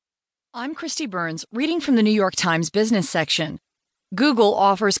I'm Christy Burns, reading from the New York Times business section. Google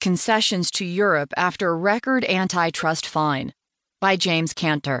offers concessions to Europe after record antitrust fine. By James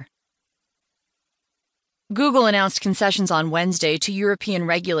Kanter. Google announced concessions on Wednesday to European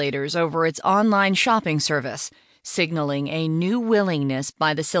regulators over its online shopping service, signaling a new willingness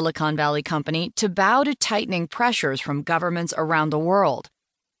by the Silicon Valley company to bow to tightening pressures from governments around the world.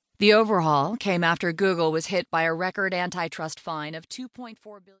 The overhaul came after Google was hit by a record antitrust fine of $2.4 billion.